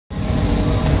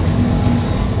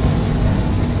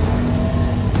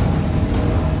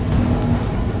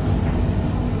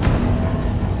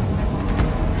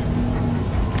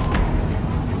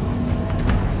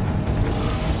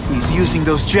using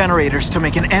those generators to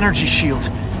make an energy shield.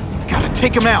 Gotta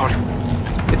take him out.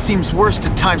 It seems worse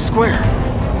at Times Square.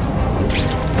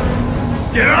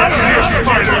 Get out of here,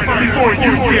 Spider, before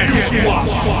you get swapped!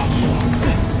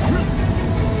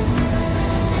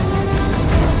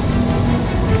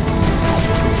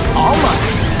 All right.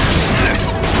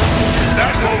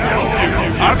 That won't help you.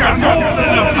 I've got more than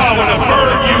enough power to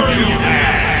burn you to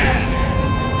ash.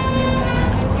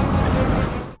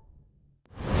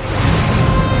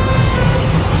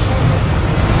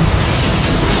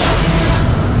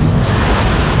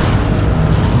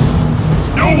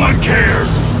 No one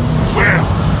cares. Well,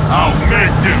 I'll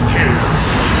make them care.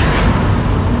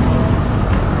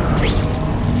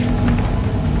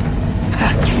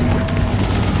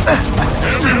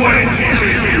 Everyone in here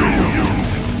is doomed.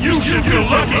 You should feel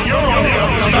lucky you're on the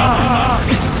other side.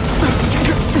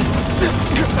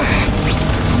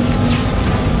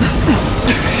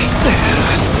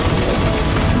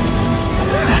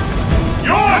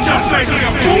 You're just making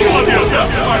a fool of yourself,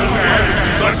 Spider-Man.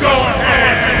 But go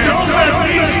ahead and don't let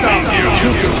me stop you.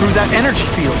 Killed him through that energy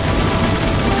field.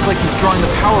 Looks like he's drawing the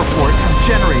power for it from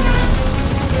generators.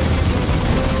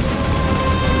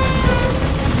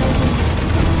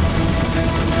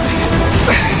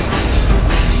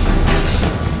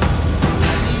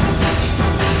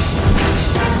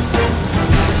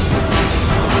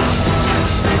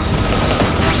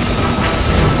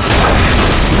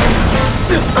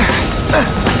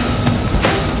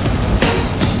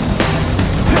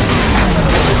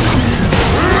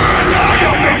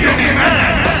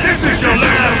 This is your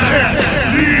last chance!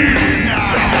 Leave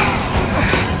now!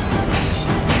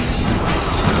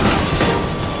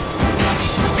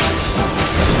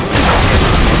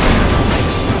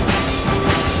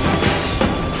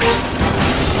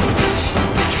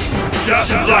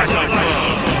 Just like a bug!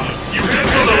 You hit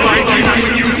for the lightning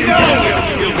when you know it'll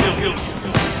kill you!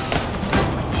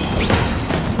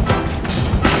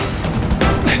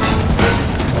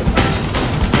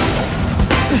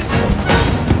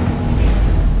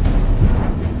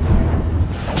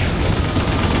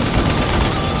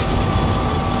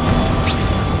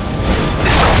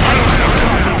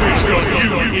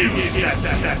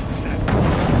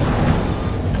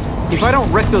 If I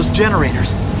don't wreck those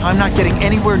generators, I'm not getting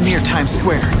anywhere near Times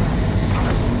Square. You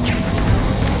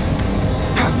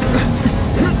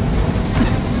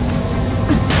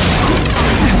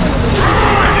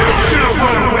should have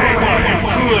run away while you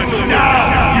could.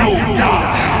 Now you'll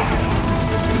die.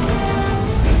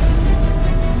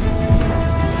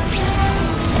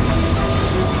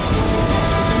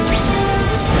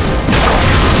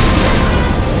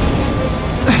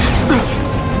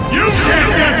 You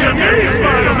can't get to me,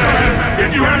 Spider-Man!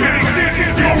 If you have any sense,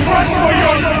 you'll run for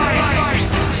your life!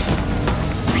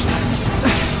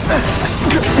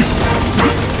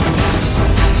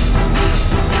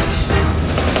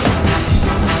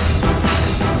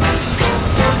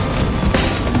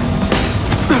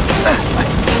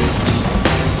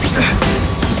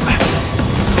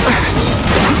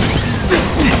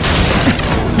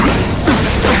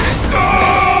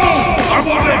 I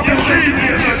won't let you leave me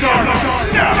in the dark!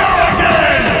 Never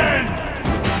again!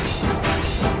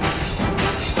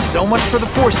 So much for the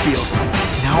force field.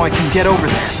 Now I can get over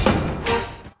there.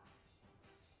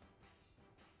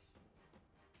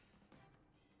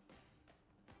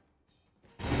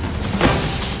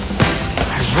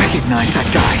 I recognize that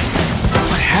guy.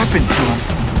 What happened to him?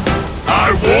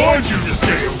 I warned you to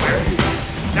stay away!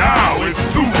 Now it's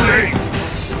too late!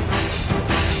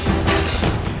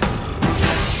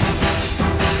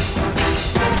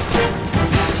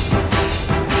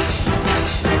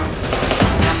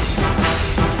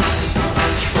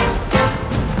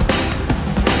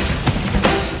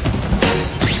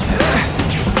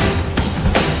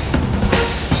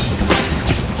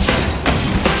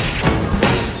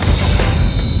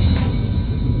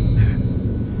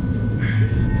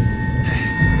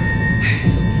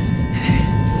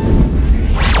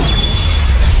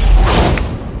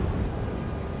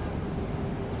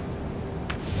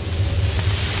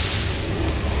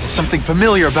 Something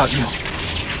familiar about you.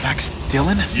 Max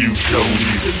Dillon? You don't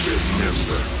even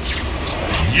remember.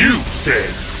 You said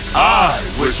I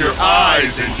was your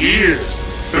eyes and ears.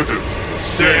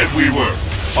 Said we were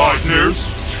partners.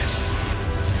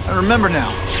 I remember now.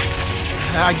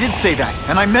 I did say that,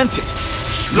 and I meant it.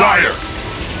 Liar!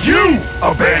 You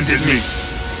abandoned me!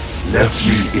 Left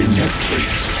me in that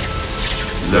place.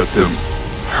 Let them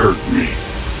hurt me.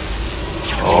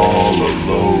 All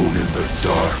alone in the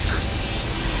dark.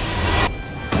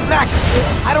 Max,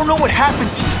 I don't know what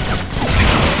happened to you. I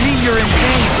can see you're in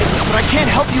pain, but I can't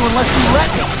help you unless you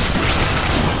let me.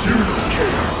 You don't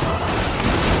care.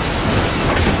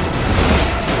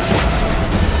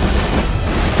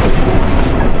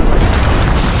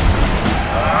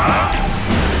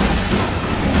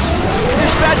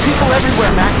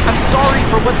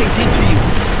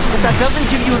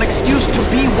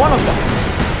 one of them.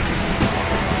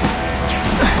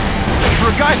 For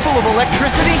a guy full of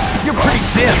electricity, you're pretty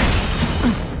dim.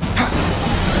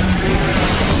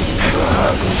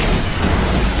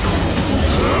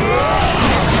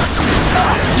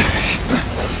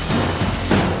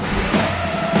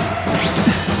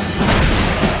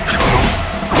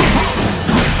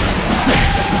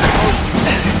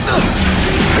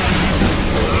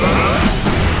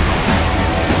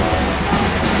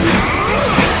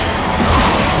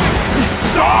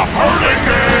 Stop hurting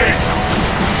me!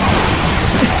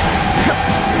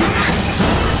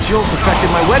 Jolt affected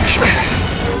my web shirt.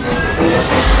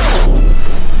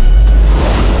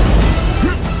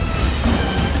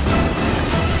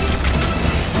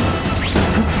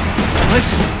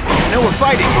 Listen, I know we're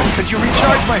fighting, but could you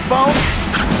recharge my phone?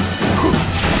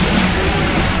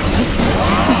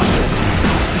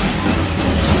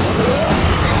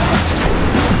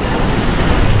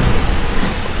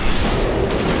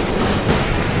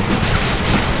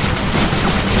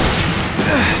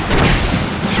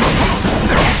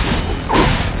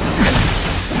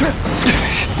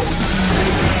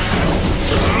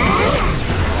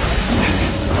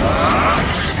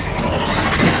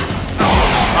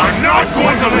 I'm not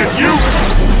going to let you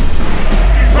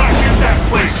get back in that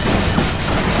place!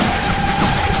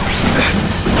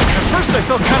 At first I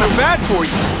felt kind of bad for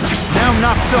you. Now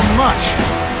not so much.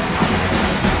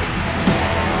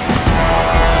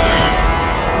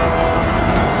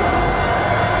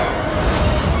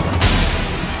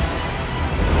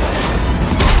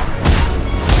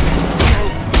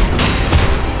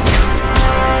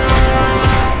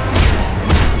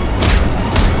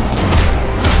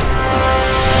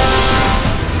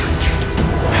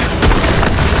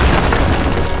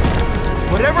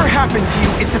 Whatever happened to you,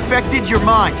 it's affected your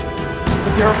mind.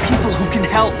 But there are people who can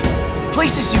help.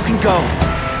 Places you can go.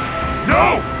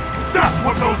 No! That's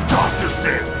what those doctors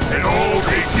said! And all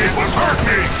they did was hurt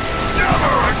me!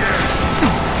 Never again!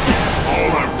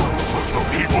 All I wanted was for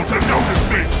people to notice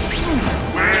me!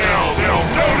 Well, they'll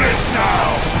notice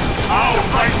now! I'll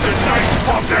fight the night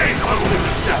while they huddle in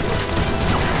the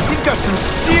shadows! You've got some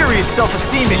serious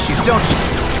self-esteem issues, don't you?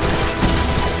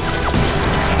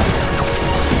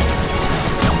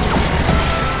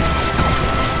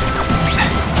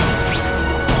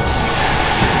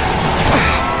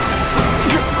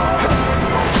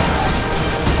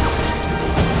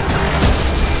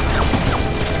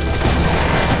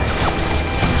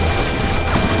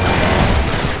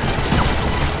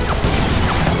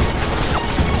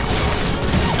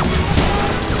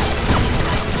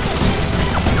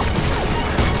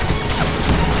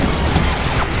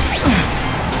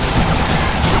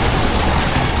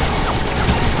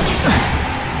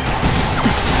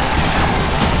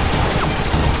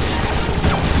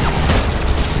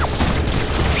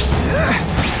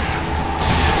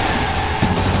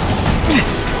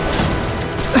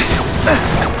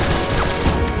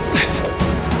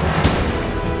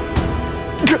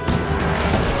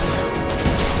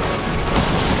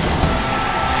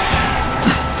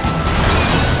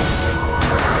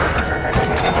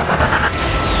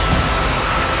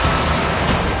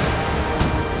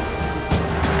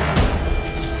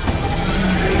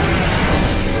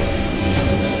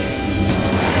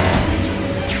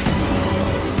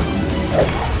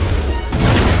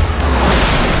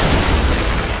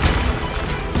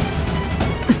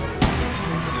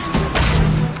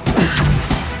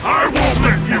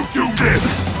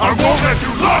 I won't let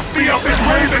you lock me up in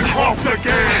Ravencroft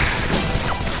again!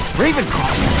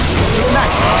 Ravencroft?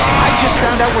 Beenox, I just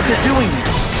found out what they're doing there.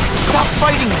 Stop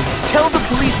fighting me. Tell the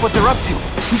police what they're up to.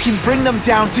 We can bring them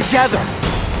down together.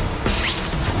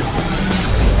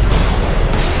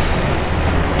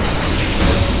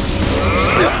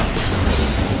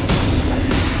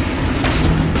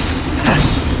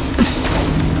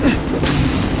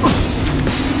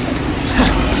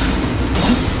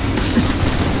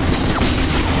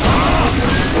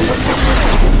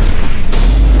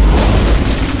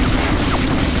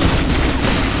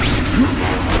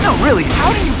 Really,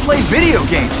 how do you play video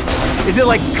games? Is it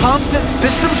like constant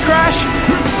systems crash?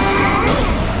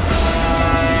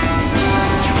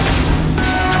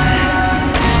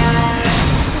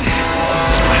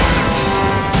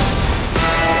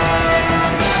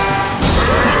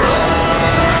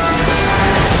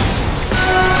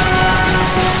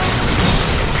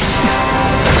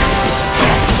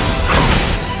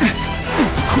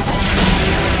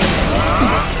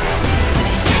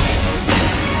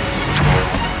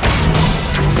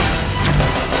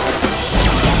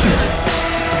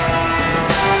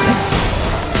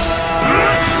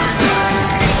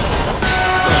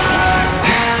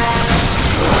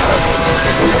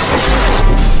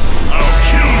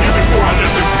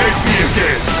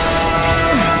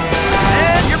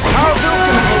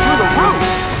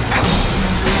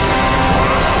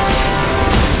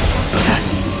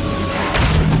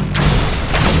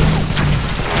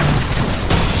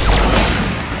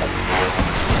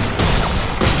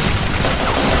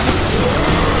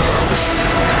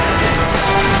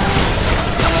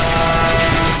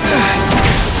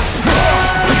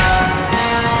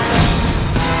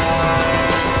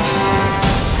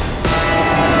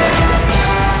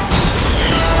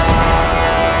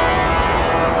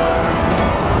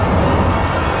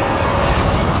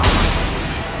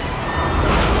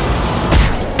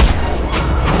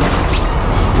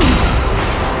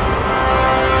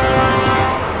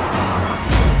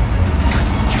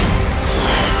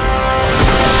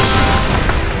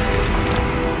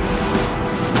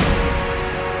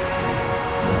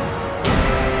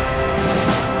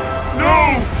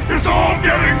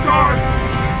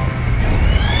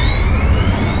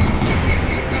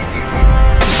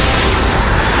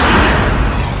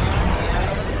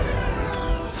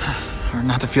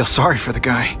 not to feel sorry for the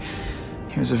guy.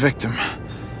 He was a victim.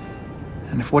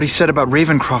 And if what he said about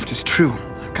Ravencroft is true,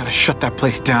 I've got to shut that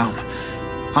place down.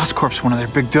 Oscorp's one of their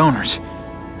big donors.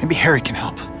 Maybe Harry can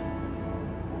help.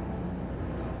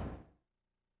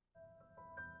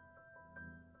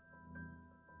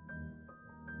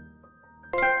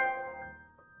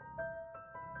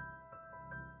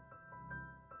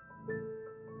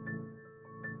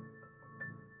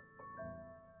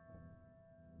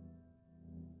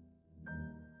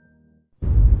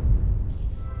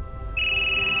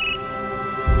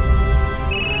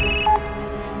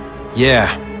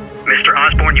 Yeah. Mr.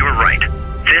 Osborn, you were right.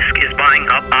 Fisk is buying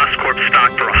up Oscorp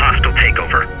stock for a hostile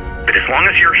takeover. But as long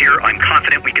as you're here, I'm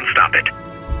confident we can stop it.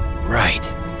 Right.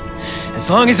 As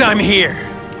long as I'm here.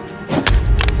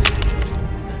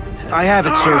 I have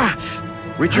it,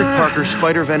 sir. Richard Parker's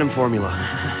spider venom formula.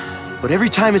 But every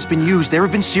time it's been used, there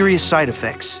have been serious side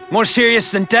effects. More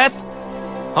serious than death?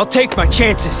 I'll take my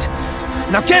chances.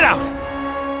 Now get out!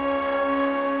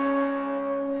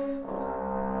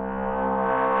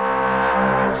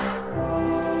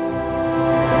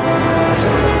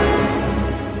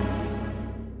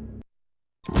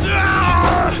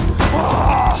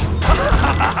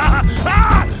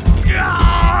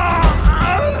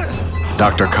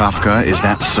 Dr. Kafka, is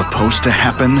that supposed to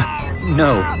happen?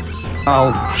 No.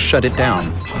 I'll shut it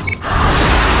down.